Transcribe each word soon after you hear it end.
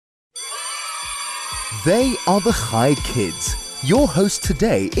They are the Chai Kids. Your host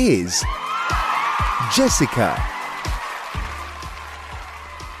today is Jessica.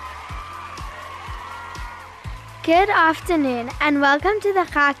 Good afternoon and welcome to the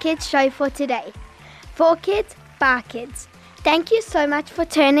Chai Kids show for today. For kids, by kids. Thank you so much for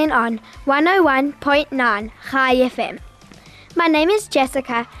turning on 101.9 Chai FM. My name is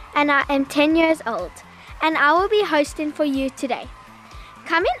Jessica and I am 10 years old and I will be hosting for you today.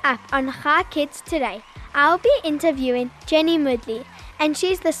 Coming up on Chai Kids today, I'll be interviewing Jenny Moodley and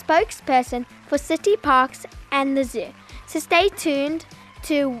she's the spokesperson for city parks and the zoo. So stay tuned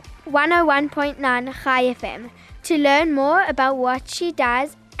to 101.9 Chai FM to learn more about what she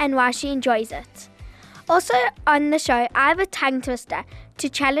does and why she enjoys it. Also on the show, I have a tongue twister to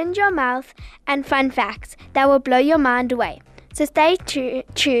challenge your mouth and fun facts that will blow your mind away. So stay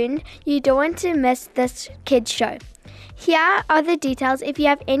tuned, you don't want to miss this kids show. Here are the details if you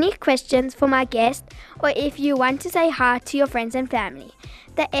have any questions for my guest or if you want to say hi to your friends and family.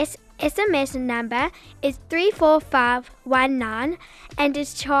 The SMS number is 34519 and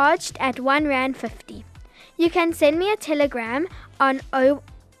is charged at R1.50. You can send me a telegram on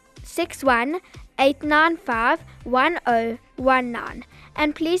 061 895 1019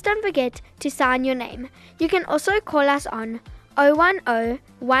 and please don't forget to sign your name. You can also call us on 010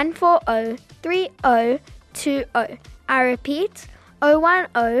 140 3020. I repeat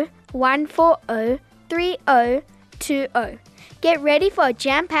 010 140 3020. Get ready for a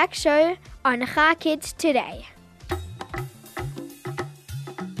jam-packed show on Chai Kids today.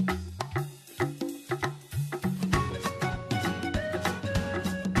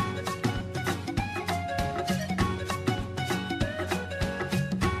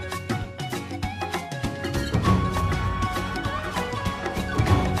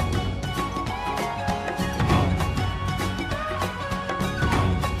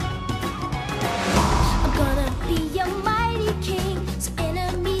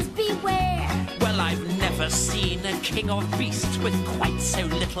 Seen a king of beasts with quite so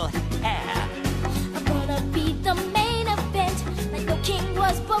little hair. I'm gonna be the main event like no king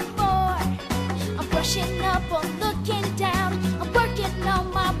was before. I'm brushing up or looking down. I'm working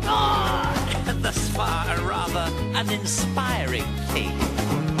on my roar. Thus far a rather uninspiring thing.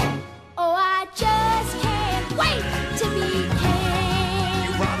 Oh, I just can't wait to be king.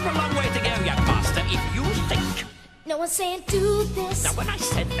 You've rather a long way to go, young master, if you think. No one's saying do this. Now when I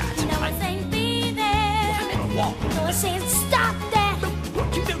said that, no one's saying be there. What? No one's saying stop that.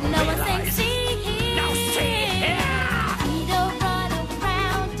 What you don't No one's realize. saying see here. Now see here. Free to run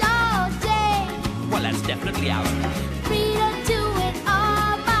around all day. Well, that's definitely out. Free to do it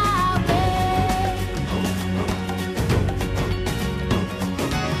all my way.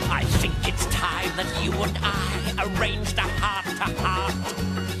 I think it's time that you and I arranged a heart-to-heart.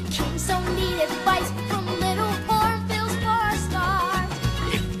 Kings don't need advice from little hornbills for a start.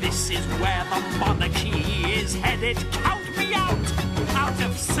 If this is where the monarchy is headed, count me out. Out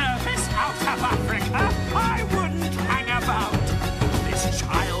of service, out of Africa, I wouldn't hang about. This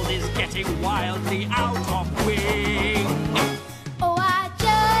child is getting wildly out of wing. Oh, I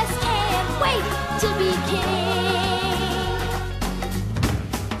just can't wait to be king.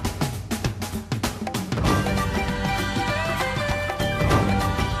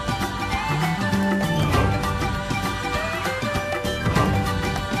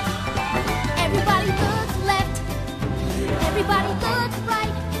 Everybody look left, everybody look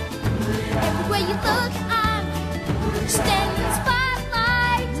right. Everywhere you look, I'm standing in the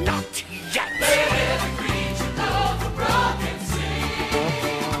spotlight. Not yet.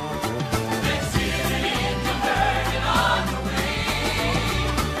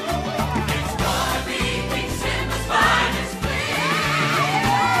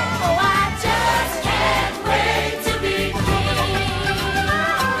 Oh, I just can't wait to be king.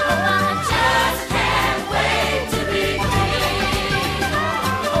 Oh, I just can't wait to be king.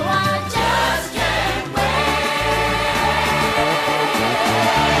 Oh, I just can't wait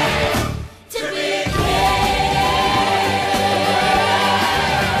to be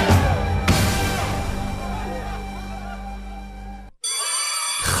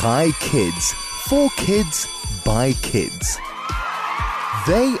Chai Kids. For kids, by kids.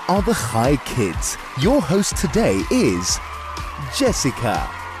 They are the Chai Kids. Your host today is Jessica.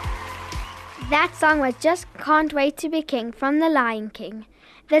 That song was Just Can't Wait to Be King from The Lion King.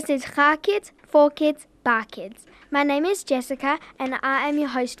 This is Chai Kids, for kids, by kids. My name is Jessica and I am your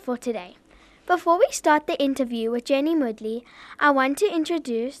host for today. Before we start the interview with Jenny Moodley, I want to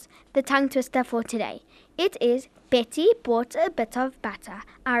introduce the tongue twister for today. It is Betty bought a bit of butter.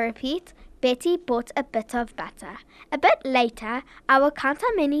 I repeat, Betty bought a bit of butter. A bit later, I will count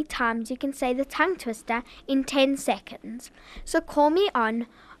how many times you can say the tongue twister in 10 seconds. So call me on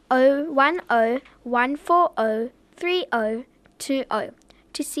 010-140-3020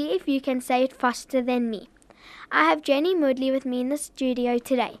 to see if you can say it faster than me. I have Jenny Moodley with me in the studio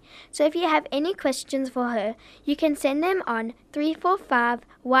today, so if you have any questions for her, you can send them on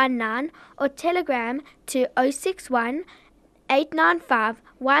 34519 or telegram to 061 895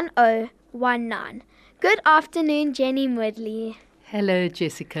 1019. Good afternoon, Jenny Moodley. Hello,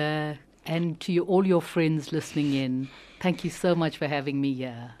 Jessica, and to all your friends listening in. Thank you so much for having me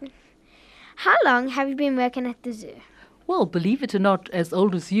here. How long have you been working at the zoo? Well, believe it or not, as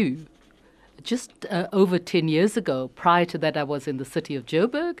old as you. Just over 10 years ago. Prior to that, I was in the city of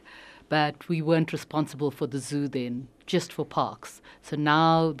Joburg, but we weren't responsible for the zoo then, just for parks. So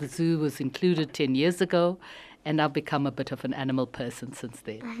now the zoo was included 10 years ago, and I've become a bit of an animal person since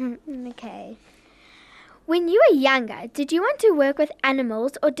then. Okay. When you were younger, did you want to work with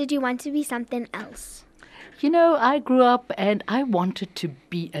animals or did you want to be something else? You know, I grew up and I wanted to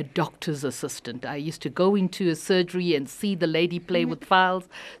be a doctor's assistant. I used to go into a surgery and see the lady play with files.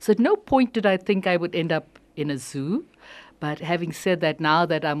 So at no point did I think I would end up in a zoo. But having said that, now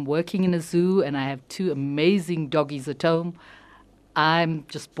that I'm working in a zoo and I have 2 amazing doggies at home, I'm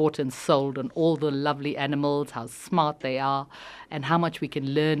just bought and sold on all the lovely animals, how smart they are, and how much we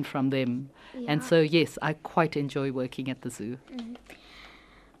can learn from them. And so, yes, I quite enjoy working at the zoo.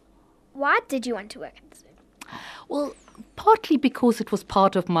 Why did you want to work at the zoo? Well, partly because it was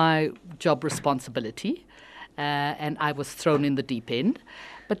part of my job responsibility, and I was thrown in the deep end.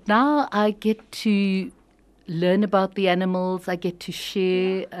 But now I get to learn about the animals. I get to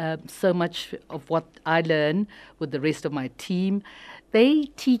share so much of what I learn with the rest of my team. They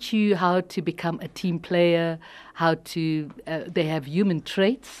teach you how to become a team player, how to, they have human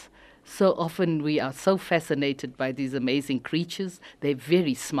traits. So often we are so fascinated by these amazing creatures. They're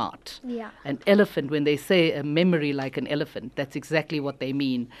very smart. Yeah. An elephant, when they say a memory like an elephant, that's exactly what they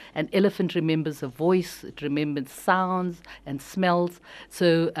mean. An elephant remembers a voice, it remembers sounds and smells.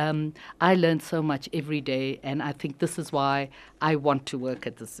 So I learn so much every day, and I think this is why I want to work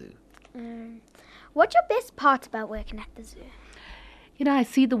at the zoo. What's your best part about working at the zoo? You know, I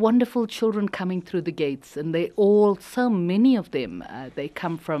see the wonderful children coming through the gates, and they all, so many of them, they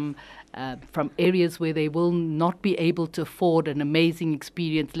come from areas where they will not be able to afford an amazing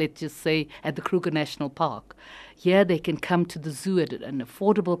experience, let's just say, at the Kruger National Park. Here they can come to the zoo at an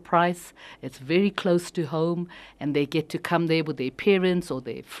affordable price. It's very close to home, and they get to come there with their parents or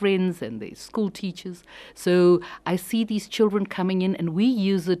their friends and their school teachers. So I see these children coming in, and we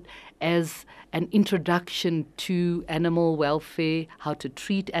use it as an introduction to animal welfare, how to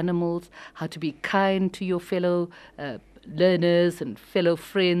treat animals, how to be kind to your fellow learners and fellow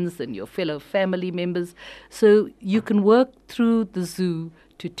friends and your fellow family members. So you can work through the zoo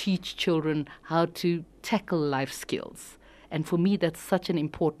to teach children how to tackle life skills. And for me, that's such an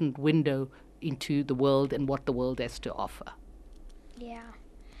important window into the world and what the world has to offer. Yeah.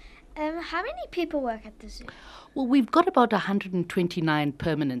 How many people work at the zoo? Well, we've got about 129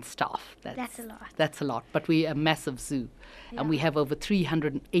 permanent staff. That's a lot. That's a lot, but we're a massive zoo. And we have over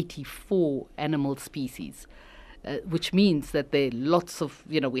 384 animal species. Which means that there are lots of,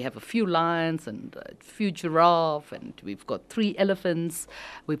 we have a few lions and a few giraffe, and we've got 3 elephants,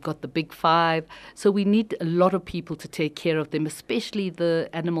 we've got the big 5. So we need a lot of people to take care of them, especially the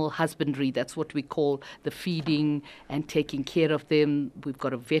animal husbandry. That's what we call the feeding and taking care of them. We've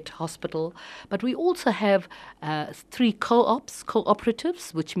got a vet hospital. But we also have 3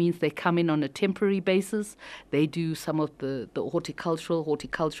 cooperatives, which means they come in on a temporary basis. They do some of the horticultural.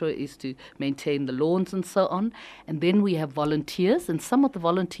 Horticulture is to maintain the lawns and so on. And then we have volunteers, and some of the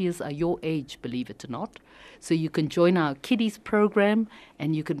volunteers are your age, believe it or not. So you can join our kiddies program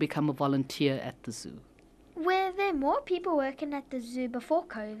and you can become a volunteer at the zoo. Were there more people working at the zoo before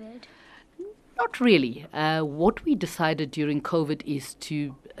COVID? Not really. What we decided during COVID is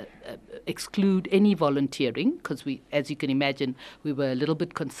to exclude any volunteering because we, as you can imagine, we were a little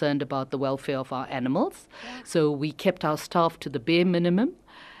bit concerned about the welfare of our animals. Yeah. So we kept our staff to the bare minimum.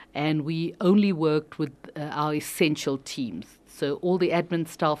 And we only worked with our essential teams. So all the admin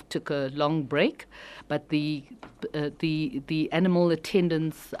staff took a long break, but the animal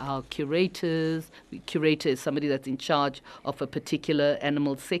attendants, our curators, the curator is somebody that's in charge of a particular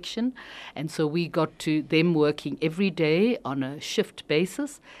animal section, and so we got to them working every day on a shift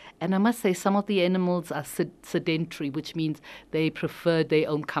basis. And I must say, some of the animals are sedentary, which means they prefer their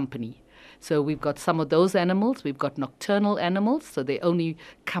own company. So we've got some of those animals. We've got nocturnal animals, so they only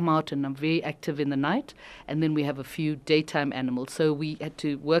come out and are very active in the night. And then we have a few daytime animals. So we had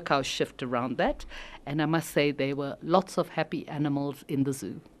to work our shift around that. And I must say there were lots of happy animals in the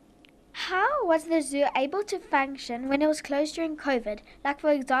zoo. How was the zoo able to function when it was closed during COVID? Like, for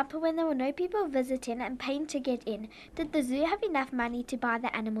example, when there were no people visiting and paying to get in, did the zoo have enough money to buy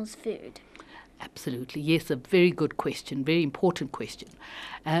the animals food? Absolutely. Yes, a very good question, very important question.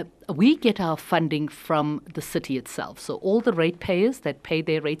 We get our funding from the city itself. So all the ratepayers that pay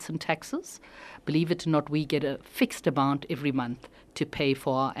their rates and taxes, believe it or not, we get a fixed amount every month to pay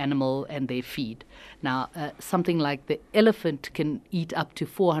for our animal and their feed. Now, something like the elephant can eat up to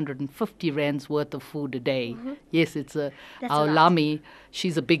 450 rands worth of food a day. Yes, it's That's our a lot. Lami.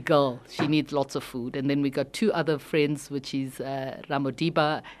 She's a big girl. She needs lots of food. And then we got two other friends, which is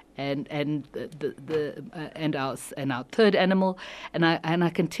Ramodiba and our third animal, and I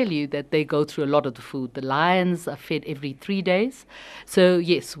can tell you that they go through a lot of the food. The lions are fed every 3 days, so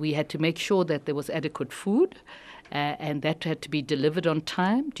yes, we had to make sure that there was adequate food, and that had to be delivered on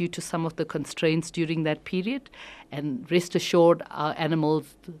time due to some of the constraints during that period. And rest assured, our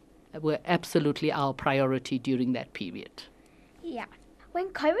animals were absolutely our priority during that period. Yeah. When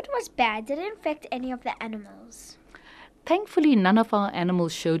COVID was bad, did it affect any of the animals? Thankfully, none of our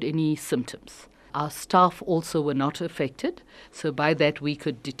animals showed any symptoms. Our staff also were not affected, so by that we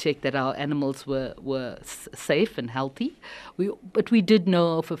could detect that our animals were safe and healthy. But we did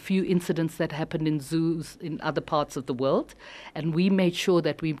know of a few incidents that happened in zoos in other parts of the world, and we made sure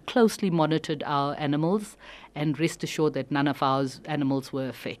that we closely monitored our animals and rest assured that none of our animals were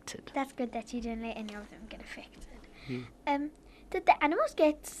affected. That's good that you didn't let any of them get affected. Did the animals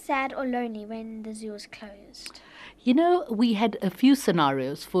get sad or lonely when the zoo was closed? You know, we had a few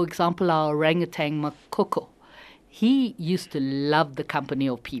scenarios. For example, our orangutan Makoko. He used to love the company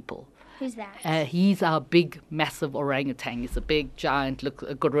of people. Who's that? He's our big, massive orangutan. He's a big, giant,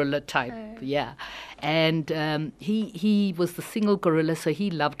 a gorilla type. Yeah. And he was the single gorilla, so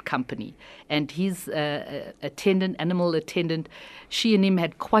he loved company. And his animal attendant, she and him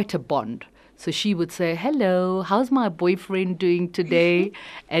had quite a bond. So she would say, "Hello, how's my boyfriend doing today?"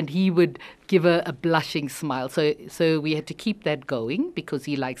 And he would give her a blushing smile. So we had to keep that going because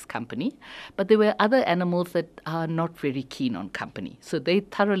he likes company. But there were other animals that are not very keen on company. So they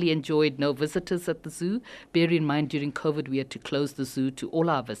thoroughly enjoyed no visitors at the zoo. Bear in mind, during COVID, we had to close the zoo to all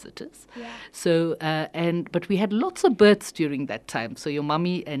our visitors. Yeah. So, but we had lots of birds during that time. So your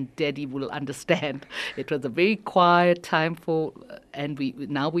mummy and daddy will understand. It was a very quiet time and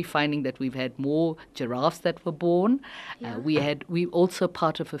now we're finding that we've had more giraffes that were born. Yeah. We also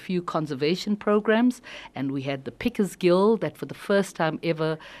part of a few conservation programs, and we had the Pickers Guild that for the first time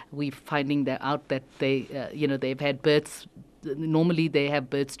ever we're finding out that they've had birds. Normally they have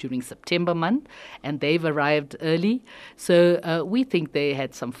birds during September month, and they've arrived early. So we think they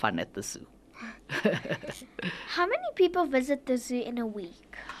had some fun at the zoo. How many people visit the zoo in a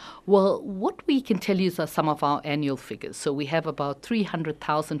week? Well, what we can tell you are some of our annual figures. So we have about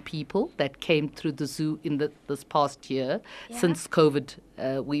 300,000 people that came through the zoo in this past year. Yeah. Since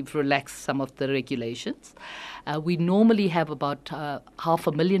COVID, we've relaxed some of the regulations. We normally have about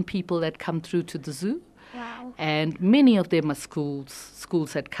 500,000 people that come through to the zoo. Wow. And many of them are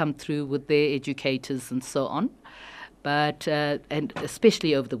schools that come through with their educators and so on, but and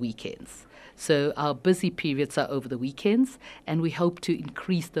especially over the weekends. So our busy periods are over the weekends, and we hope to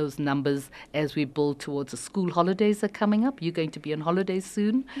increase those numbers as we build towards the school holidays are coming up. You're going to be on holidays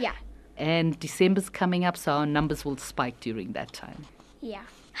soon. Yeah. And December's coming up, so our numbers will spike during that time. Yeah.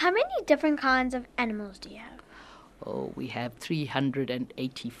 How many different kinds of animals do you have? Oh, we have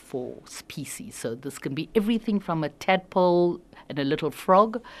 384 species. So this can be everything from a tadpole and a little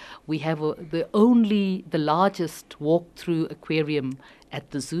frog. We have the largest walk-through aquarium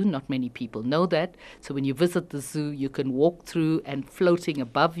at the zoo. Not many people know that. So when you visit the zoo, you can walk through, and floating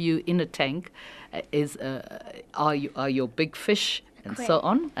above you in a tank are your big fish and so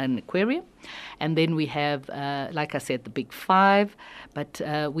on, an aquarium. And then we have, like I said, the big five, but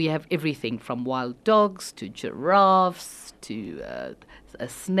we have everything from wild dogs to giraffes to a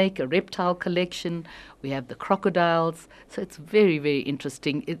snake, a reptile collection. We have the crocodiles. So it's very, very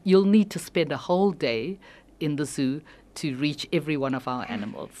interesting. You'll need to spend a whole day in the zoo to reach every one of our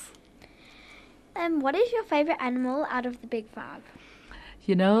animals. What is your favorite animal out of the big five?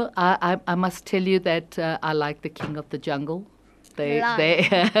 You know, I must tell you that I like the king of the jungle. They're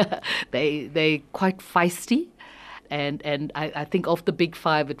quite feisty, and I think of the big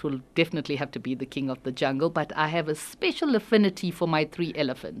five, it will definitely have to be the king of the jungle. But I have a special affinity for my three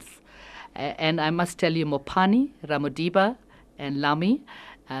elephants, and I must tell you, Mopani, Ramodiba, and Lami.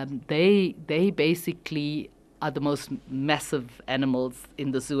 They basically are the most massive animals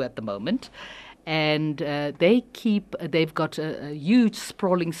in the zoo at the moment. And they've got a huge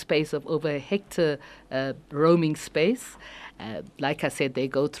sprawling space of over a hectare roaming space. Like I said, they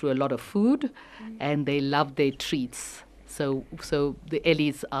go through a lot of food and they love their treats. So the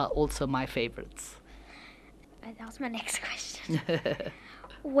Ellies are also my favorites. That was my next question.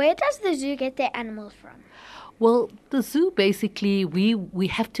 Where does the zoo get their animals from? Well, the zoo basically, we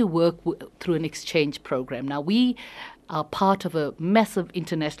have to work through an exchange program. Now, we are part of a massive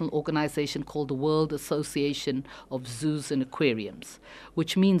international organization called the World Association of Zoos and Aquariums,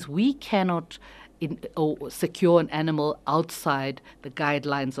 which means we cannot secure an animal outside the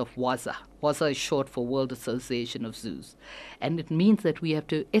guidelines of WAZA. WAZA is short for World Association of Zoos. And it means that we have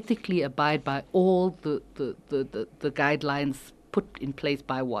to ethically abide by all the guidelines put in place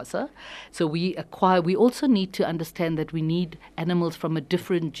by WAZA. So we also need to understand that we need animals from a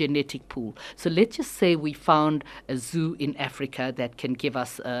different genetic pool. So let's just say we found a zoo in Africa that can give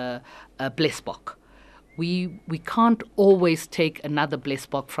us a blesbok. We can't always take another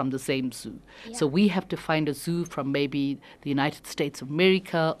blesbok from the same zoo. Yeah. So we have to find a zoo from maybe the United States of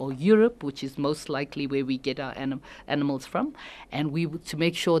America or Europe, which is most likely where we get our animals from, and to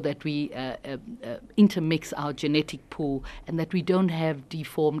make sure that we intermix our genetic pool and that we don't have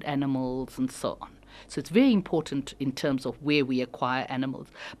deformed animals and so on. So it's very important in terms of where we acquire animals.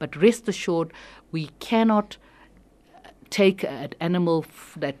 But rest assured, we cannot take an animal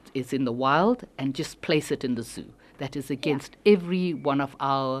that is in the wild and just place it in the zoo. That is against every one of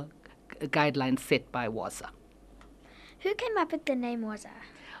our guidelines set by WAZA. Who came up with the name WAZA?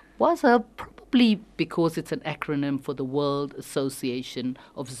 WAZA, probably because it's an acronym for the World Association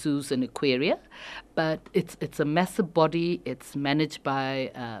of Zoos and Aquaria, but it's a massive body. It's managed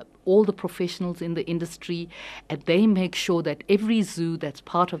by all the professionals in the industry, and they make sure that every zoo that's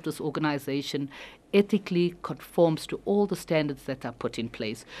part of this organization ethically conforms to all the standards that are put in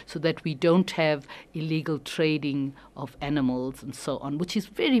place, so that we don't have illegal trading of animals and so on, which is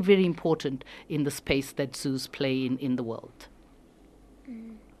very, very important in the space that zoos play in the world.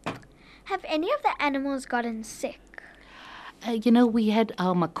 Have any of the animals gotten sick? We had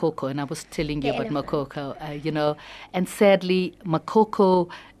our makoko, and I was telling you about makoko, and sadly, makoko,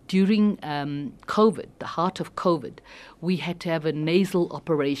 during COVID, the heart of COVID, we had to have a nasal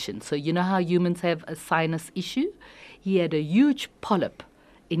operation. So you know how humans have a sinus issue? He had a huge polyp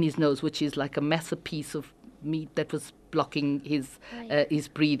in his nose, which is like a massive piece of meat that was blocking his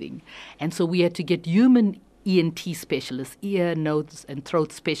breathing. And so we had to get human ENT specialists, ear, nose, and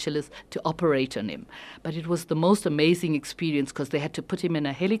throat specialists to operate on him. But it was the most amazing experience because they had to put him in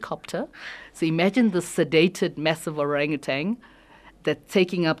a helicopter. So imagine the sedated, massive orangutan that's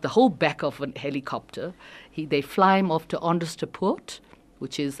taking up the whole back of a helicopter. They fly him off to Onderstepoort,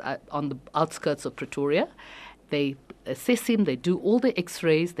 which is on the outskirts of Pretoria. They assess him, they do all the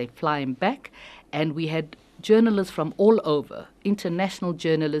x-rays, they fly him back, and we had journalists from all over, international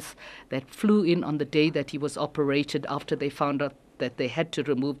journalists that flew in on the day that he was operated after they found out that they had to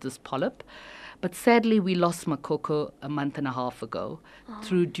remove this polyp. But sadly, we lost Makoko a month and a half ago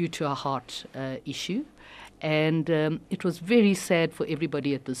due to a heart issue. And it was very sad for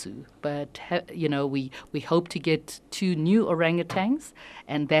everybody at the zoo. But, we hope to get 2 new orangutans.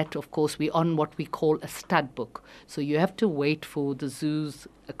 And that, of course, we're on what we call a stud book. So you have to wait for the zoos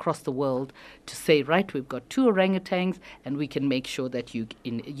across the world to say, right, we've got 2 orangutans and we can make sure that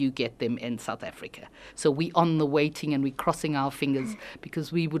you get them in South Africa. So we're on the waiting and we're crossing our fingers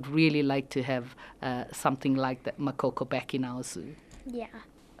because we would really like to have something like that Makoko back in our zoo. Yeah.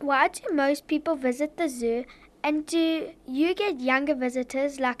 Why do most people visit the zoo, and do you get younger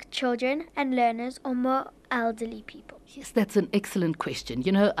visitors like children and learners or more elderly people? Yes, that's an excellent question.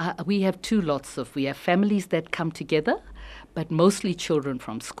 We have 2 lots we have families that come together, but mostly children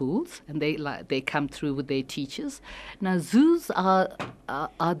from schools, and they come through with their teachers. Now, zoos are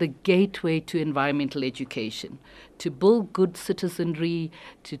the gateway to environmental education, to build good citizenry,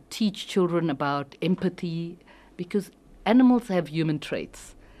 to teach children about empathy, because animals have human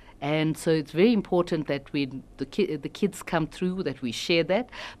traits. And so it's very important that when the kids come through, that we share that.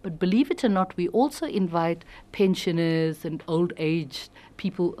 But believe it or not, we also invite pensioners and old age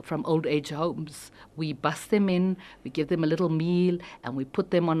people from old age homes. We bus them in, we give them a little meal, and we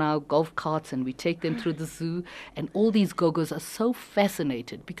put them on our golf carts and we take them through the zoo. And all these gogos are so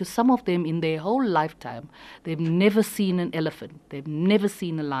fascinated because some of them in their whole lifetime, they've never seen an elephant, they've never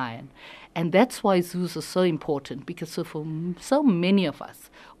seen a lion. And that's why zoos are so important, because for so many of us,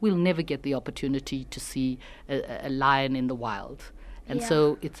 we'll never get the opportunity to see a lion in the wild. And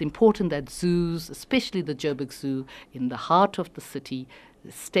so it's important that zoos, especially the Joburg Zoo, in the heart of the city,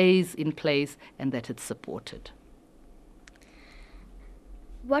 stays in place and that it's supported.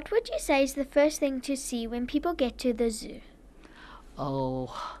 What would you say is the first thing to see when people get to the zoo?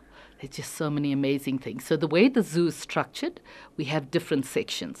 Oh, there's just so many amazing things. So the way the zoo is structured, we have different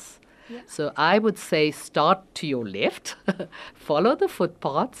sections. So I would say start to your left, follow the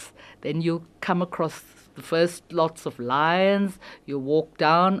footpaths, then you'll come across the first lots of lions. You'll walk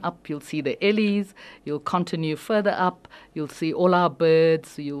down, up, you'll see the ellies. You'll continue further up, you'll see all our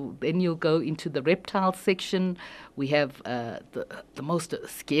birds. Then you'll go into the reptile section. We have the most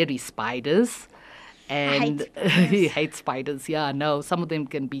scary spiders. And you hate spiders, yeah, no, some of them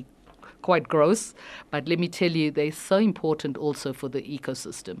can be quite gross, but let me tell you, they're so important also for the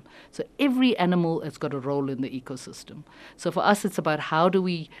ecosystem. So every animal has got a role in the ecosystem. So for us, it's about how do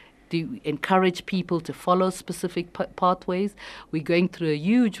we encourage people to follow specific pathways. We're going through a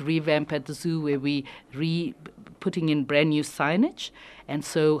huge revamp at the zoo where we putting in brand new signage, and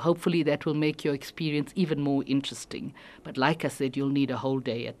so hopefully that will make your experience even more interesting. But like I said, you'll need a whole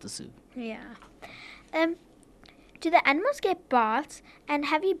day at the zoo. Yeah. Do the animals get baths, and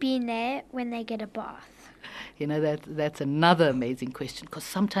have you been there when they get a bath? You know, that's another amazing question, because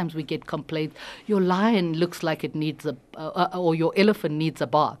sometimes we get complaints, your lion looks like it needs or your elephant needs a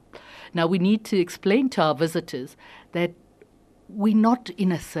bath. Now, we need to explain to our visitors that we're not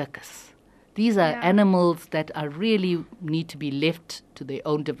in a circus. These are animals that are really need to be left to their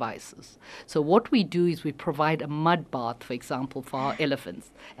own devices. So what we do is we provide a mud bath, for example, for our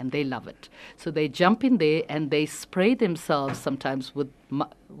elephants, and they love it. So they jump in there and they spray themselves sometimes with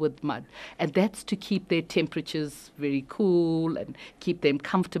mud. And that's to keep their temperatures very cool and keep them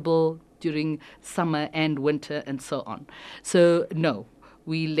comfortable during summer and winter and so on. So no,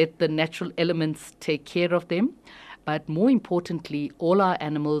 we let the natural elements take care of them. But more importantly, all our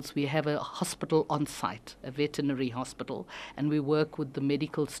animals, we have a hospital on site, a veterinary hospital, and we work with the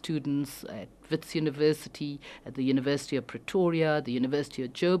medical students at Wits University, at the University of Pretoria, the University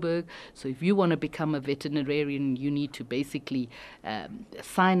of Joburg. So if you want to become a veterinarian, you need to basically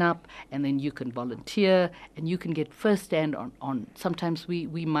sign up, and then you can volunteer, and you can get first-hand on. Sometimes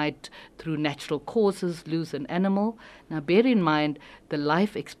we might, through natural causes, lose an animal. Now, bear in mind, the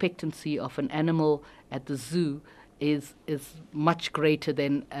life expectancy of an animal at the zoo is much greater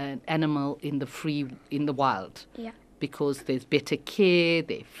than an animal in the wild. Yeah. Because there's better care,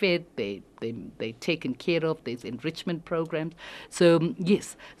 they're fed, they're taken care of, there's enrichment programs. So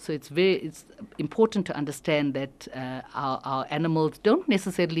yes, so it's important to understand that our animals don't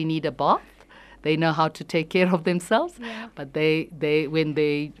necessarily need a bath. They know how to take care of themselves, but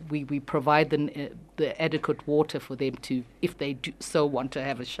we provide the adequate water for them to, if they do so want to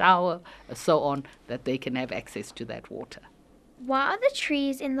have a shower, so on, that they can have access to that water. Why are the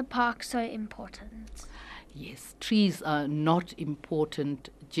trees in the park so important? Yes, trees are not important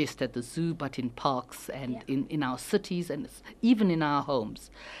just at the zoo, but in parks and in our cities and even in our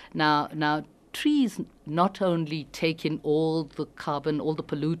homes. Now, trees not only take in all the carbon, all the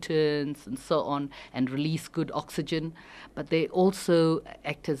pollutants and so on, and release good oxygen, but they also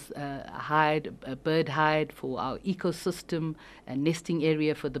act as a bird hide for our ecosystem, a nesting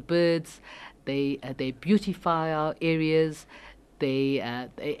area for the birds. They beautify our areas. They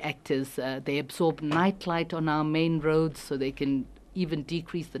act as they absorb night light on our main roads, so they can even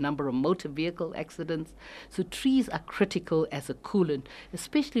decrease the number of motor vehicle accidents. So trees are critical as a coolant,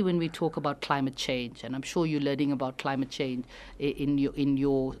 especially when we talk about climate change. And I'm sure you're learning about climate change in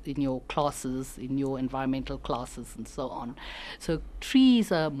your classes, in your environmental classes, and so on. So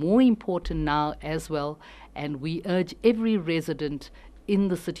trees are more important now as well, and we urge every resident in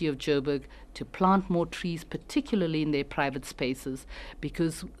the city of Joburg to plant more trees, particularly in their private spaces,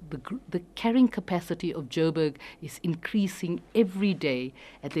 because the carrying capacity of Joburg is increasing every day,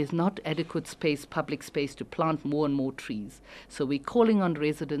 and there's not adequate space, public space, to plant more and more trees. So we're calling on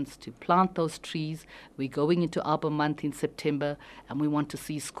residents to plant those trees. We're going into Arbor Month in September, and we want to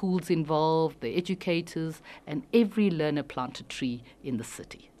see schools involved, the educators, and every learner plant a tree in the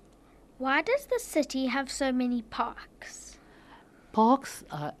city. Why does the city have so many parks? Parks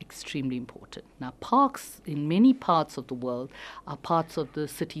are extremely important. Now, parks in many parts of the world are parts of the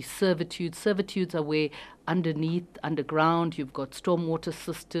city servitudes. Servitudes are where underground, you've got stormwater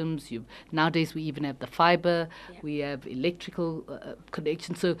systems. Nowadays, we even have the fiber. We have electrical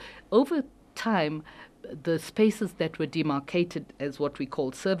connections. So over time, the spaces that were demarcated as what we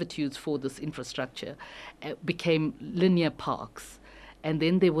call servitudes for this infrastructure became linear parks. And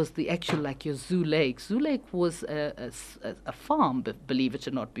then there was the actual, like your Zoo Lake. Zoo Lake was a farm, believe it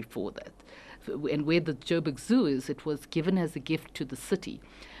or not, before that. And where the Joburg Zoo is, it was given as a gift to the city.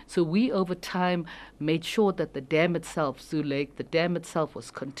 So we, over time, made sure that the dam itself, Zoo Lake, the dam itself was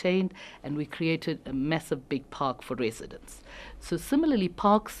contained, and we created a massive big park for residents. So similarly,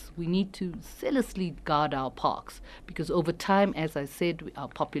 parks, we need to zealously guard our parks, because over time, as I said, our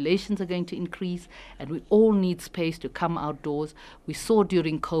populations are going to increase, and we all need space to come outdoors. We saw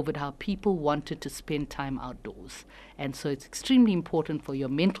during COVID how people wanted to spend time outdoors. And so it's extremely important for your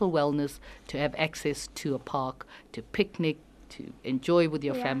mental wellness to have access to a park, to picnic, to enjoy with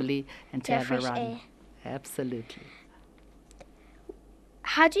your family, and to To have a fresh run. air. Absolutely.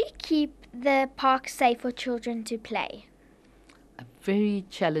 How do you keep the park safe for children to play? A very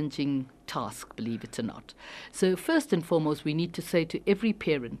challenging task, believe it or not. So first and foremost, we need to say to every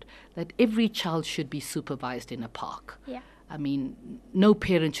parent that every child should be supervised in a park. Yeah. I mean, no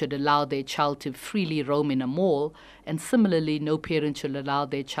parent should allow their child to freely roam in a mall, and similarly, no parent should allow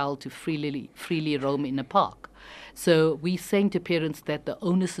their child to freely roam in a park. So we're saying to parents that the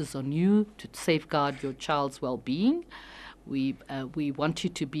onus is on you to safeguard your child's well-being. We want you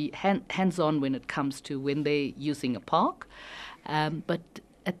to be hands-on when it comes to when they're using a park, but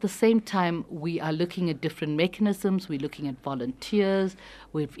at the same time, we are looking at different mechanisms. We're looking at volunteers.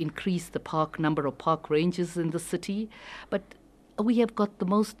 We've increased the number of park rangers in the city. But we have got the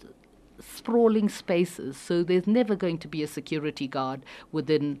most sprawling spaces, so there's never going to be a security guard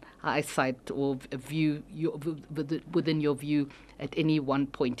within eyesight or within your view at any one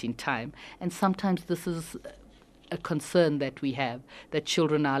point in time. And sometimes this is a concern that we have, that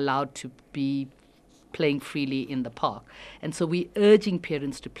children are allowed to be playing freely in the park. And so we're urging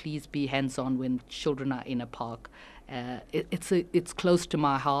parents to please be hands-on when children are in a park. It's close to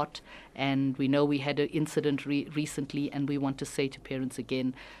my heart, and we know we had an incident recently, and we want to say to parents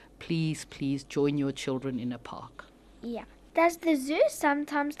again, please join your children in a park. Yeah. Does the zoo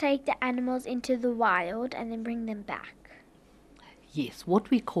sometimes take the animals into the wild and then bring them back? Yes, what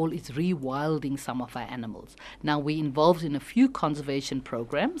we call is rewilding some of our animals. Now, we're involved in a few conservation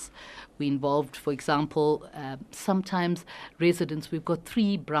programs. We're involved, for example, sometimes residents, we've got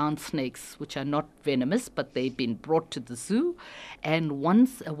 3 brown snakes, which are not venomous, but they've been brought to the zoo. And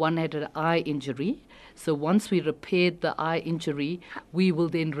one had an eye injury. So once we repaired the eye injury, we will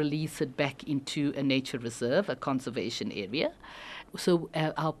then release it back into a nature reserve, a conservation area. So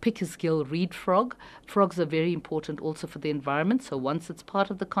our Pickersgill reed frog. Frogs are very important also for the environment. So once it's part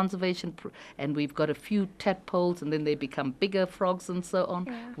of the conservation, and we've got a few tadpoles, and then they become bigger frogs and so on,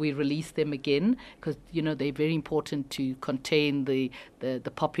 we release them again because, they're very important to contain the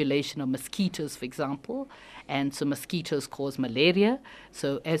population of mosquitoes, for example. And so mosquitoes cause malaria.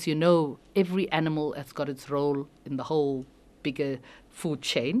 So as you know, every animal has got its role in the whole bigger food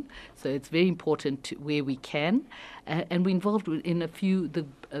chain, so it's very important where we can, and we're involved in a few the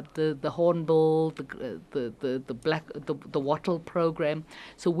hornbill, the wattle program.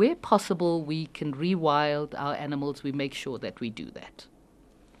 So where possible, we can rewild our animals. We make sure that we do that.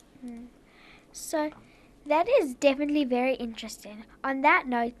 So that is definitely very interesting. On that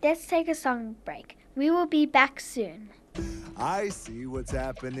note, let's take a song break. We will be back soon. I see what's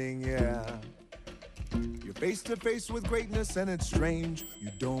happening, yeah. You're face to face with greatness and it's strange.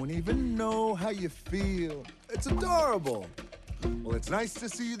 You don't even know how you feel. It's adorable. Well, it's nice to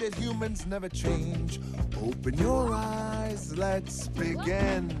see that humans never change. Open your eyes, let's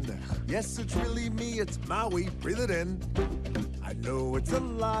begin. Yes, it's really me, it's Maui, breathe it in. I know it's a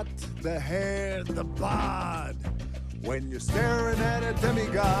lot, the hair, the bod. When you're staring at a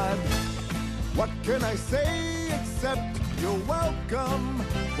demigod, what can I say except you're welcome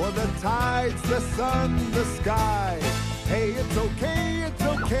for the tides, the sun, the sky. Hey, it's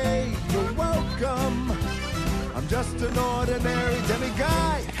okay, you're welcome. I'm just an ordinary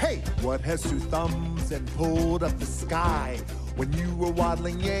demiguy. Hey, what has 2 thumbs and pulled up the sky? When you were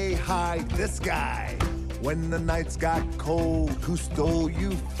waddling yay high, this guy. When the nights got cold, who stole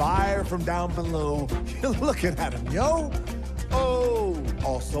you fire from down below? You're looking at him, yo. Oh,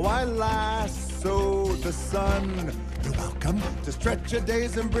 also I lasso the sun. You're welcome to stretch your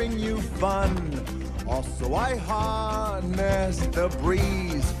days and bring you fun. Also I harness the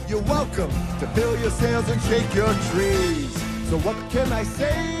breeze. You're welcome to fill your sails and shake your trees. So what can I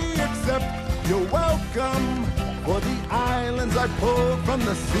say except you're welcome for the islands I pulled from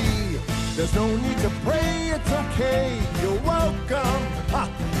the sea. There's no need to pray, it's okay, you're welcome. Ha,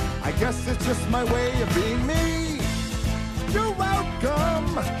 I guess it's just my way of being me. You're welcome,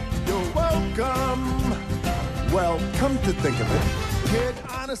 you're welcome. Well, come to think of it, kid,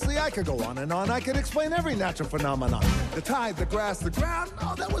 on honestly, I could go on and on. I could explain every natural phenomenon. The tide, the grass, the ground.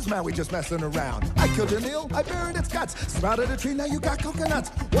 Oh, that was Maui just messing around. I killed an eel, I buried its guts. Sprouted a tree, now you got coconuts.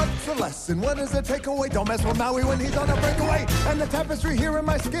 What's the lesson? What is the takeaway? Don't mess with Maui when he's on a breakaway. And the tapestry here in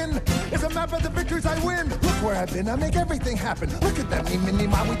my skin is a map of the victories I win. Look where I've been, I make everything happen. Look at that, me, mini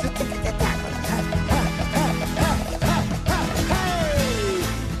Maui, just look at that.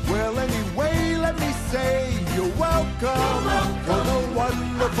 Well, anyway, let me say you're welcome for the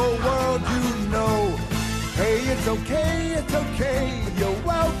wonderful world you know. Hey, it's okay, you're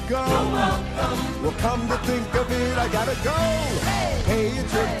welcome. Well, come to think of it, I gotta go. Hey,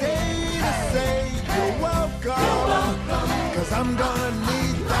 it's your day to say you're welcome. Cause I'm gonna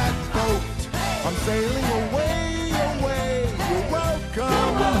need that boat. I'm sailing away, away, you're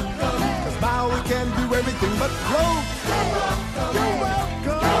welcome. Cause Maui can do everything but float. You're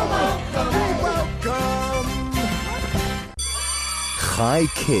welcome. You're welcome. Hi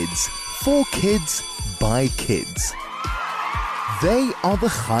Kids, for kids, by kids. They are the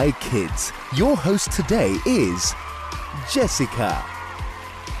Hi Kids. Your host today is Jessica.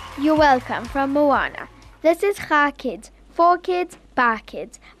 You're welcome from Moana. This is Hi Kids, for kids, by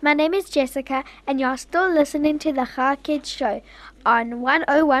kids. My name is Jessica, and you're still listening to the Hi Kids show on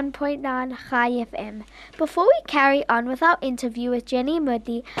 101.9 Hi FM. Before we carry on with our interview with Jenny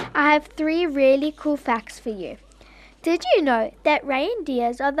Moodley, I have 3 really cool facts for you. Did you know that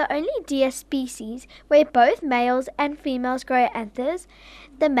reindeers are the only deer species where both males and females grow antlers?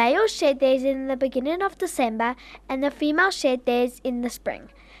 The males shed theirs in the beginning of December and the females shed theirs in the spring.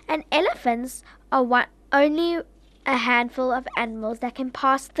 And elephants are only a handful of animals that can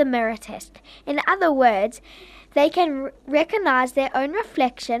pass the mirror test. In other words, they can recognize their own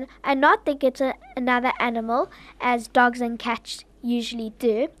reflection and not think it's another animal, as dogs and cats usually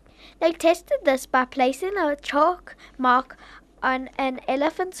do. They tested this by placing a chalk mark on an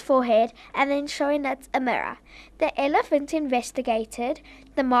elephant's forehead and then showing it a mirror. The elephant investigated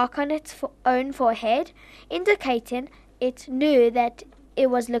the mark on its own forehead, indicating it knew that it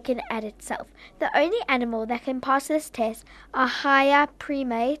was looking at itself. The only animal that can pass this test are higher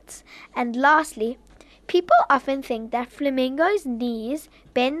primates. And lastly, people often think that flamingos' knees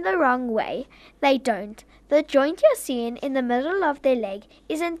bend the wrong way. They don't. The joint you're seeing in the middle of their leg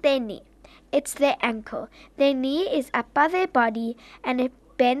isn't their knee. It's their ankle. Their knee is up by their body and it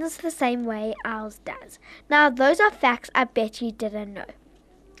bends the same way ours does. Now, those are facts I bet you didn't know.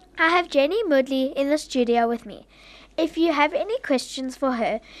 I have Jenny Moodley in the studio with me. If you have any questions for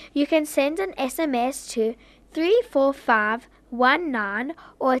her, you can send an SMS to 34519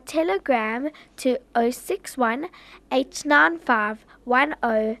 or a telegram to 061 895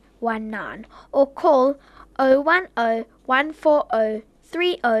 1019 or call 010 140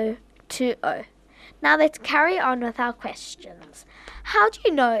 3020. Now let's carry on with our questions. How do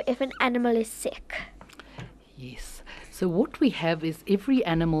you know if an animal is sick? Yes. So what we have is every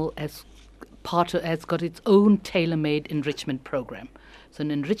animal has got its own tailor-made enrichment program. So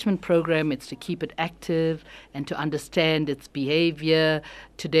an enrichment program, it's to keep it active and to understand its behavior.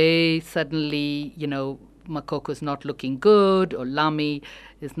 Today, suddenly, Makoko's not looking good or Lami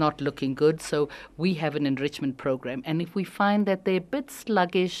is not looking good. So we have an enrichment program. And if we find that they're a bit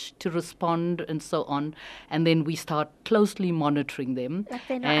sluggish to respond and so on, and then we start closely monitoring them. Like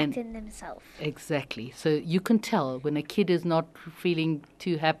they're not acting themselves. Exactly. So you can tell when a kid is not feeling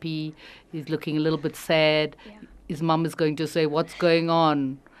too happy, is looking a little bit sad, his mum is going to say, what's going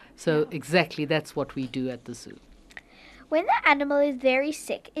on? So exactly that's what we do at the zoo. When the animal is very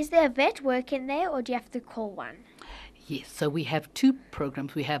sick, is there a vet working there or do you have to call one? Yes, so we have 2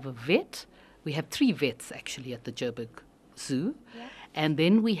 programs. We have a vet. We have 3 vets actually at the Joburg Zoo. Yeah. And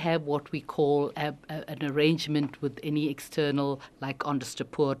then we have what we call an arrangement with any external, like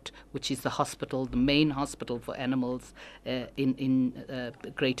Onderstepoort, which is the hospital, the main hospital for animals in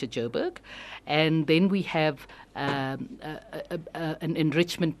Greater Joburg. And then we have an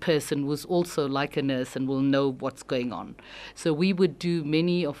enrichment person who's also like a nurse and will know what's going on. So we would do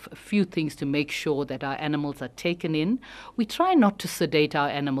a few things to make sure that our animals are taken in. We try not to sedate our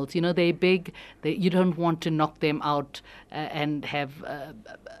animals. They're big. You don't want to knock them out and have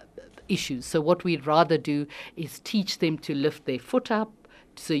issues. So what we'd rather do is teach them to lift their foot up,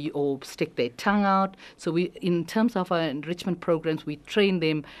 or stick their tongue out. So we, in terms of our enrichment programs, we train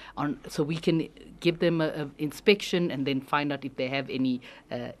them on, so we can give them an inspection and then find out if they have any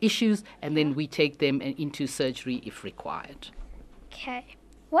issues, and then we take them into surgery if required. Okay.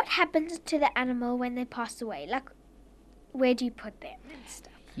 What happens to the animal when they pass away? Like, where do you put them and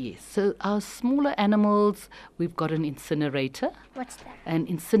stuff? Yes, so our smaller animals, we've got an incinerator. What's that? An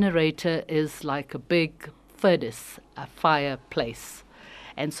incinerator is like a big furnace, a fireplace.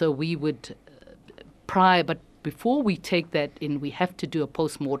 And so we would but before we take that in, we have to do a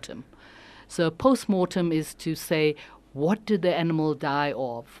post-mortem. So a post-mortem is to say, what did the animal die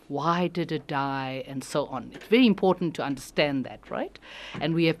of? Why did it die? And so on. It's very important to understand that, right?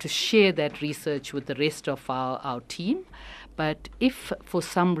 And we have to share that research with the rest of our team. But if for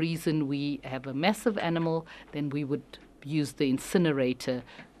some reason we have a massive animal, then we would use the incinerator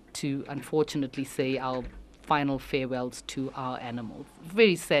to unfortunately say our final farewells to our animals.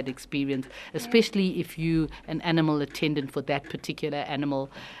 Very sad experience, especially if you an animal attendant for that particular animal.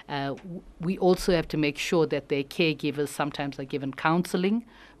 We also have to make sure that their caregivers sometimes are given counseling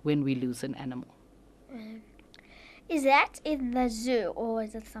when we lose an animal. Is that in the zoo or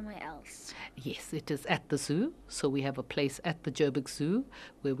is it somewhere else? Yes, it is at the zoo. So we have a place at the Joburg Zoo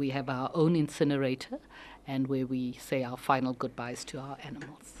where we have our own incinerator and where we say our final goodbyes to our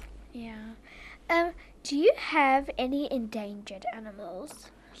animals. Yeah. Do you have any endangered animals?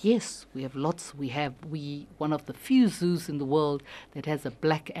 Yes, we have lots. We one of the few zoos in the world that has a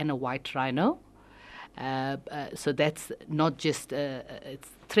black and a white rhino. So that's not just it's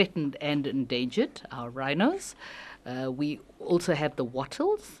threatened and endangered, our rhinos. We also have the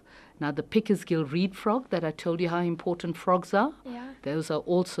wattles. Now, the Pickersgill reed frog that I told you how important frogs are, those are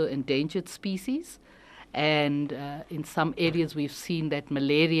also endangered species. And in some areas we've seen that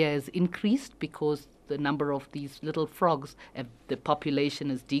malaria has increased because the number of these little frogs, the population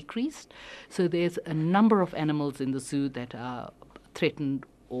has decreased. So there's a number of animals in the zoo that are threatened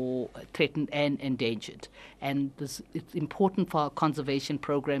and endangered. And it's important for our conservation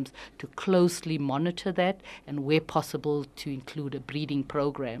programs to closely monitor that and where possible to include a breeding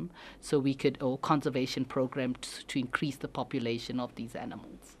program or conservation program to increase the population of these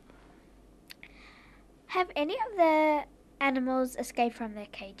animals. Have any of the animals escaped from their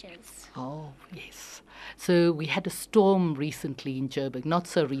cages? Oh, yes. So we had a storm recently in Joburg, not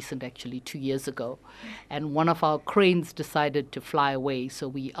so recent actually, 2 years ago, and one of our cranes decided to fly away. So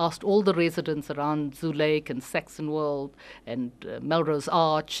we asked all the residents around Zoo Lake and Saxon World and Melrose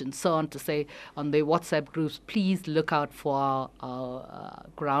Arch and so on to say on their WhatsApp groups, please look out for our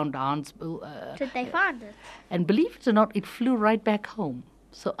ground hounds. Did they find it? And believe it or not, it flew right back home.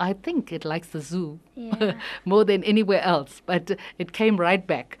 So I think it likes the zoo Yeah. more than anywhere else. But it came right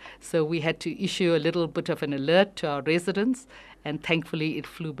back. So we had to issue a little bit of an alert to our residents, and thankfully it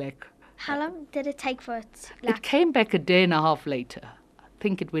flew back. How long did it take for it? It came back a day and a half later. I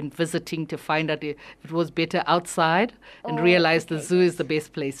think it went visiting to find out if it was better outside and realized the zoo is the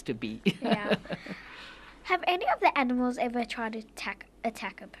best place to be. Yeah. Have any of the animals ever tried to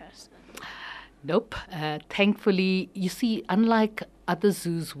attack a person? Nope. Thankfully, you see, unlike other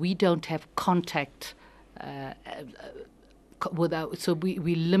zoos, we don't have contact so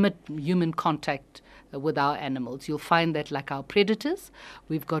we limit human contact with our animals. You'll find that like our predators,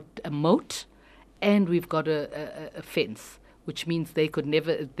 we've got a moat and we've got a fence, which means they could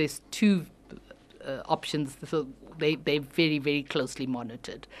never, there's two options, so they're very, very closely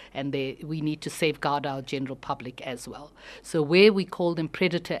monitored, and we need to safeguard our general public as well. So where we call them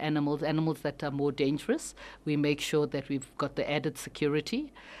predator animals, animals that are more dangerous, we make sure that we've got the added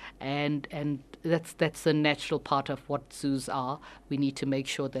security, and that's a natural part of what zoos are. We need to make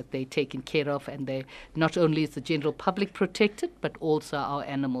sure that they're taken care of, and they not only is the general public protected, but also our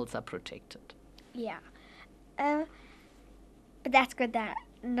animals are protected. Yeah. But that's good that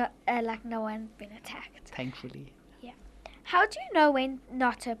no one's been attacked. Thankfully. Yeah. How do you know when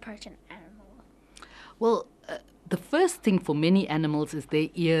not to approach an animal? Well, the first thing for many animals is their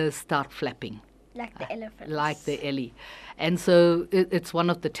ears start flapping. Like the elephants. Like the ellie. And so it's one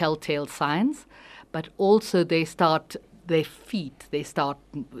of the telltale signs. But also their feet, they start,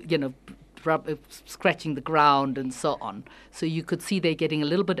 scratching the ground and so on. So you could see they're getting a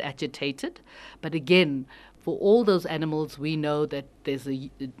little bit agitated. But again, for all those animals, we know that there's an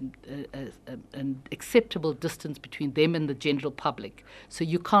acceptable distance between them and the general public. So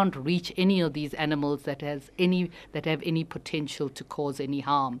you can't reach any of these animals that have any potential to cause any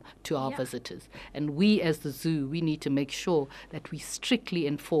harm to our visitors. And we, as the zoo, we need to make sure that we strictly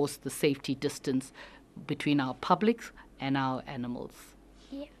enforce the safety distance between our publics and our animals.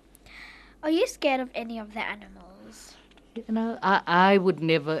 Yeah. Are you scared of any of the animals? I would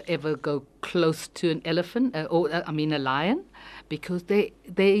never ever go close to an elephant, a lion, because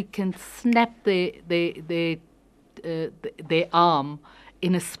they can snap their arm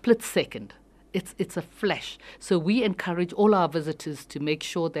in a split second. It's a flash. So we encourage all our visitors to make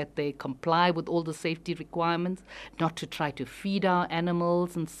sure that they comply with all the safety requirements, not to try to feed our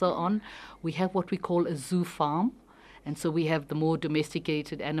animals and so on. We have what we call a zoo farm. And so we have the more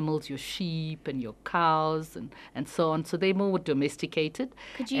domesticated animals, your sheep and your cows and so on. So they're more domesticated.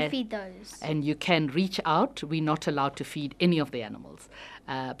 Could you feed those? And you can reach out. We're not allowed to feed any of the animals.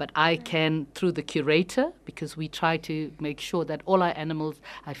 But I can, through the curator, because we try to make sure that all our animals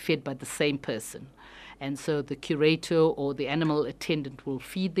are fed by the same person. And so the curator or the animal attendant will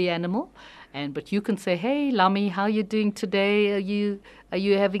feed the animal. But you can say, "Hey, Lummy, how are you doing today? Are you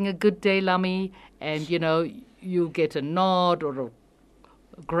having a good day, Lummy?" And, you'll get a nod or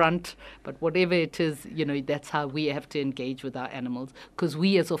a grunt, but whatever it is, that's how we have to engage with our animals, because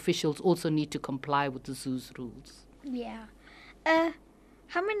we as officials also need to comply with the zoo's rules. Yeah.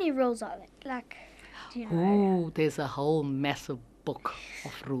 How many rules are there? Do you know? Oh, there's a whole massive book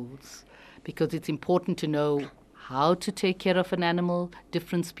of rules, because it's important to know how to take care of an animal.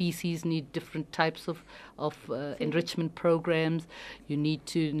 Different species need different types of enrichment programs. You need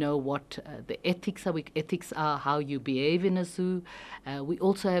to know what the ethics are, how you behave in a zoo. We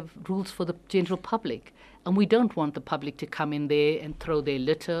also have rules for the general public. And we don't want the public to come in there and throw their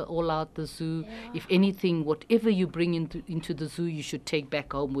litter all out the zoo. Yeah. If anything, whatever you bring into the zoo, you should take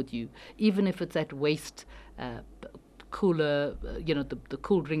back home with you, even if it's that waste cooler, the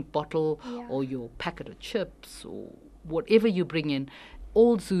cool drink bottle, or your packet of chips, or whatever you bring in.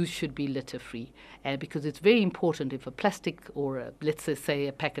 All zoos should be litter free, because it's very important. If a plastic or let's say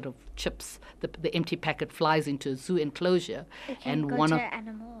a packet of chips, the empty packet flies into a zoo enclosure, it can go to an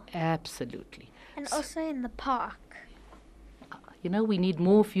animal. Absolutely. And also in the park. We need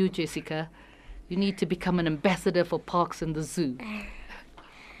more of you, Jessica. You need to become an ambassador for parks in the zoo.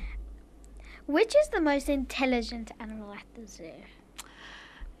 Which is the most intelligent animal at the zoo?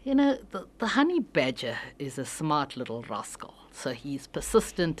 The honey badger is a smart little rascal. So he's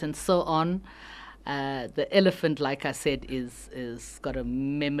persistent and so on. The elephant, like I said, is got a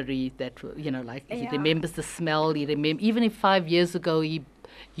memory that, he remembers the smell. Even if 5 years ago you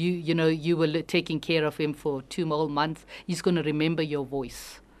were taking care of him for 2 whole months, he's going to remember your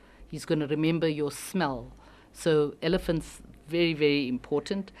voice. He's going to remember your smell. So elephants, very, very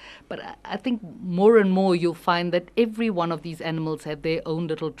important. But I think more and more you'll find that every one of these animals have their own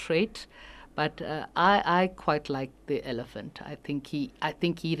little trait. But I quite like the elephant. I think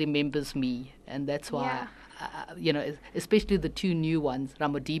he remembers me, and that's why, especially the 2 new ones,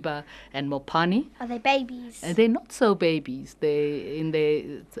 Ramodiba and Mopani. Are they babies? They're not so babies. They're in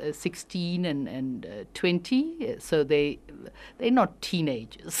their 16 and 20, so they're not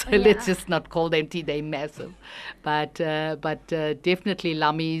teenagers. So let's just not call them they're massive. But definitely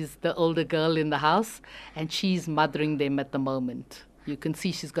Lami's the older girl in the house, and she's mothering them at the moment. You can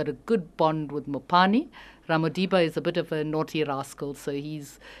see she's got a good bond with Mopani. Ramodiba is a bit of a naughty rascal, so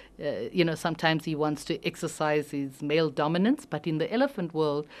he's, sometimes he wants to exercise his male dominance. But in the elephant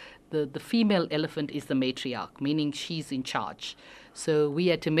world, the female elephant is the matriarch, meaning she's in charge. So we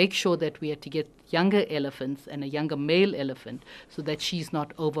had to make sure that we had to get younger elephants and a younger male elephant so that she's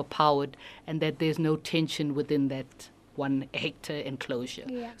not overpowered and that there's no tension within that 1 hectare enclosure.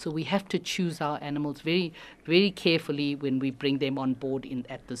 Yeah. So we have to choose our animals very, very carefully when we bring them on board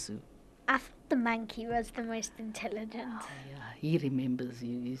at the zoo. I thought the monkey was the most intelligent. Oh, yeah, he remembers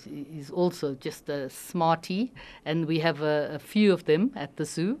you. He's also just a smarty, and we have a few of them at the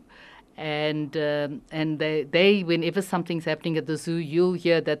zoo. And they, whenever something's happening at the zoo, you'll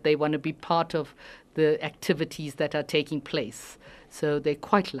hear that they want to be part of the activities that are taking place. So they're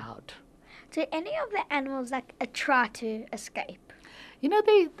quite loud. Do any of the animals try to escape?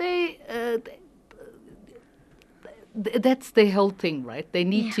 That's the whole thing, right? They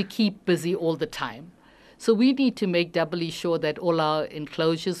need to keep busy all the time. So we need to make doubly sure that all our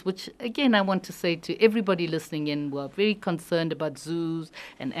enclosures, which again I want to say to everybody listening in who are very concerned about zoos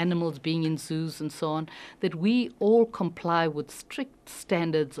and animals being in zoos and so on, that we all comply with strict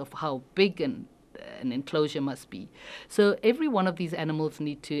standards of how big an enclosure must be. So every one of these animals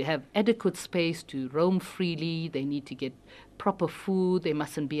need to have adequate space to roam freely. They need to get proper food. They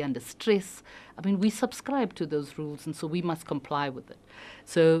mustn't be under stress. I mean, we subscribe to those rules, and so we must comply with it.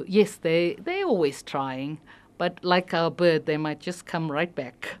 So yes, they're always trying, but like our bird, they might just come right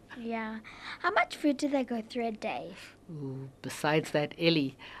back. Yeah. How much food do they go through a day? Ooh, besides that,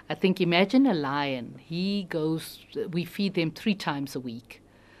 Ellie, I think imagine a lion. We feed them 3 times a week.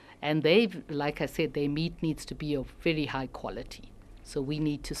 And like I said, their meat needs to be of very high quality. So we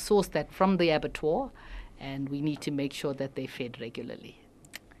need to source that from the abattoir, and we need to make sure that they're fed regularly.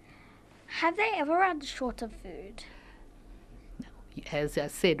 Have they ever run short of food? No. As I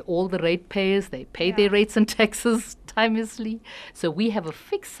said, all the ratepayers, they pay their rates and taxes timelessly. So we have a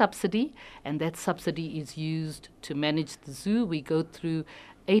fixed subsidy, and that subsidy is used to manage the zoo. We go through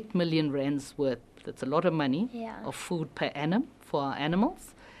 8 million rands worth. That's a lot of money Yeah. of food per annum for our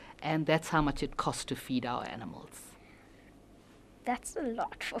animals. And that's how much it costs to feed our animals. That's a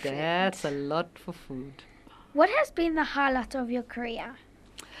lot for food. That's a lot for food. What has been the highlight of your career?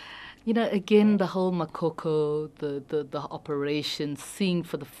 You know, again, the whole makoko, the operation, seeing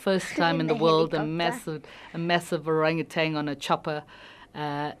for the first time in the The world helicopter. a massive orangutan on a chopper.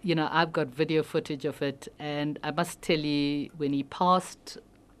 You know, I've got video footage of it, and I must tell you, when he passed,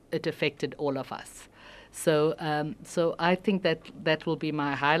 it affected all of us. So I think that will be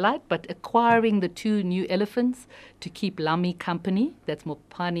my highlight. But acquiring the 2 new elephants to keep Lami company, that's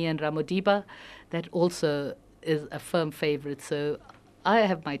Mopani and Ramodiba, that also is a firm favorite. So I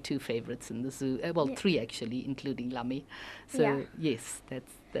have my 2 favorites in the zoo. Well, 3 actually, including Lami. So Yeah. yes,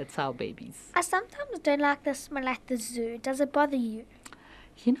 that's our babies. I sometimes don't like the smell at the zoo. Does it bother you?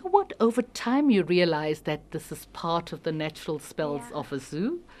 You know what? Over time, you realize that this is part of the natural smells Yeah. of a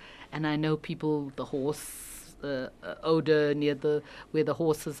zoo. And I know people, the horse odor near where the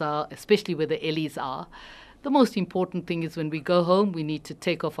horses are, especially where the ellies are. The most important thing is when we go home, we need to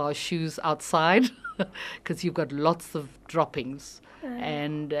take off our shoes outside because you've got lots of droppings.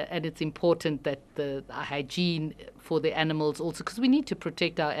 And it's important that the hygiene for the animals also, because we need to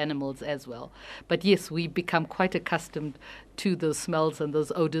protect our animals as well. But yes, we become quite accustomed to those smells and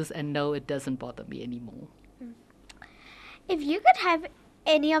those odors, and no, it doesn't bother me anymore. If you could have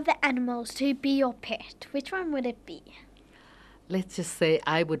any of the animals to be your pet, which one would it be? Let's just say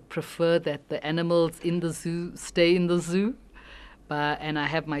I would prefer that the animals in the zoo stay in the zoo. And I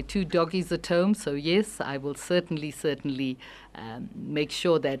have my 2 doggies at home, so yes, I will certainly make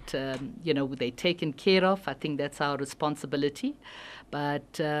sure that, they're taken care of. I think that's our responsibility.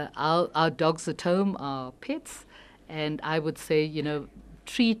 But our dogs at home are pets, and I would say,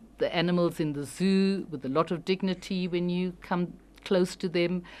 treat the animals in the zoo with a lot of dignity when you come close to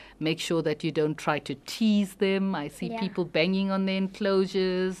them. Make sure that you don't try to tease them. I see Yeah. people banging on their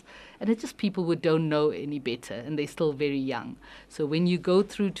enclosures, and it's just people who don't know any better, and they're still very young. So when you go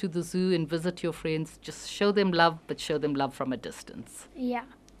through to the zoo and visit your friends, just show them love, but show them love from a distance. Yeah.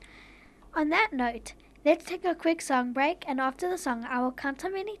 On that note, let's take a quick song break, and after the song, I will count how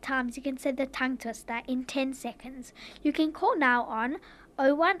many times you can say the tongue twister in 10 seconds. You can call now on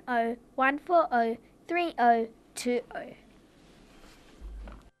 010 140 3020.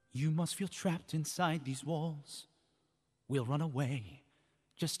 You must feel trapped inside these walls. We'll run away,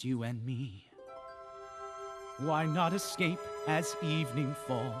 just you and me. Why not escape as evening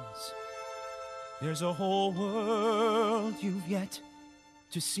falls? There's a whole world you've yet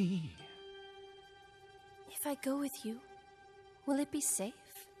to see. If I go with you, will it be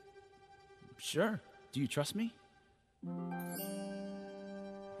safe? Sure. Do you trust me?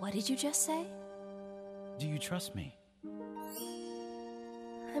 What did you just say? Do you trust me?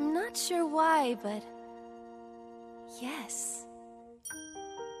 I'm not sure why, but yes.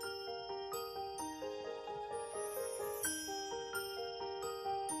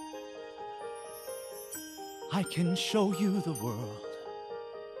 I can show you the world.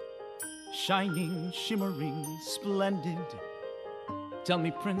 Shining, shimmering, splendid. Tell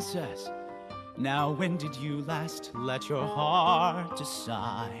me, princess, now when did you last let your heart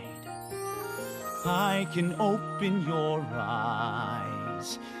decide? I can open your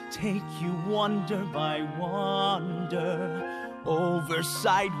eyes, take you wonder by wonder, over,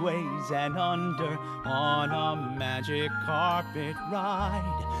 sideways, and under, on a magic carpet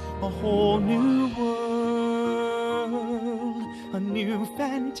ride. A whole new world, a new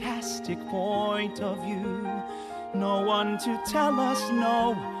fantastic point of view. No one to tell us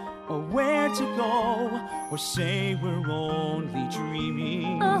no, or where to go, or say we're only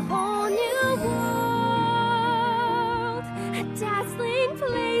dreaming. A whole new world, a dazzling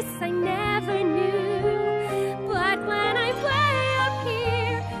place I never knew. But when I'm way up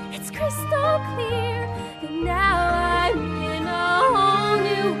here, it's crystal clear that now I'm in a whole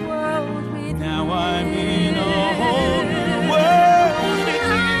new world with Now you. I'm in a whole new world with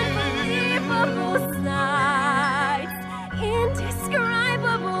Unbelievable sights,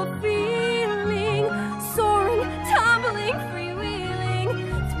 indescribable feeling, soaring, tumbling, freewheeling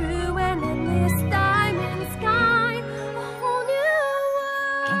through an endless diamond sky. A whole new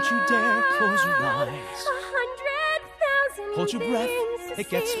world. Don't you dare close your eyes. 100,000 Hold your breath, things to it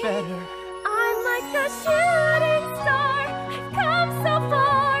gets see. better. I'm like a shooting star. I've come so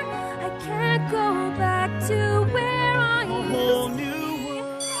far. I can't go back to where I A whole used to new be.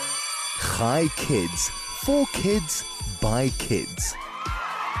 world. Chai Kids, for kids, by kids.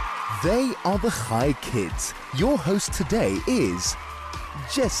 They are the Chai Kids. Your host today is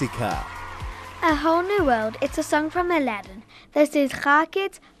Jessica. A Whole New World, it's a song from Aladdin. This is Cha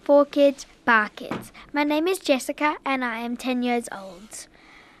Kids, For Kids, By Kids. My name is Jessica and I am 10 years old.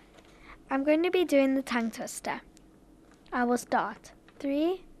 I'm going to be doing the tongue twister. I will start.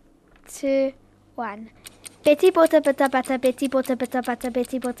 3, 2, 1. Betty bought a bit of butter, Betty bought a bit of butter,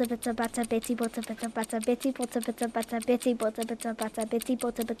 Betty bought a bit of butter, Betty bought a bit of butter, Betty bought a bit of butter, Betty bought a bit of butter, Betty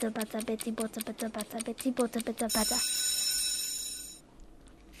bought a bit of butter, Betty bought a bit of butter, Betty bought a bit of butter.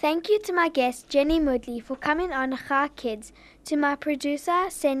 Thank you to my guest Jenny Moodley for coming on Cha Kids, to my producer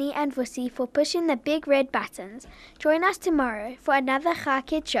Senny and Vusi for pushing the big red buttons. Join us tomorrow for another Cha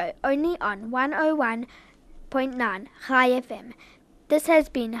Kids show only on 101.9 Chai FM. This has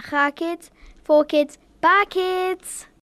been Cha Kids, For Kids, By Kids.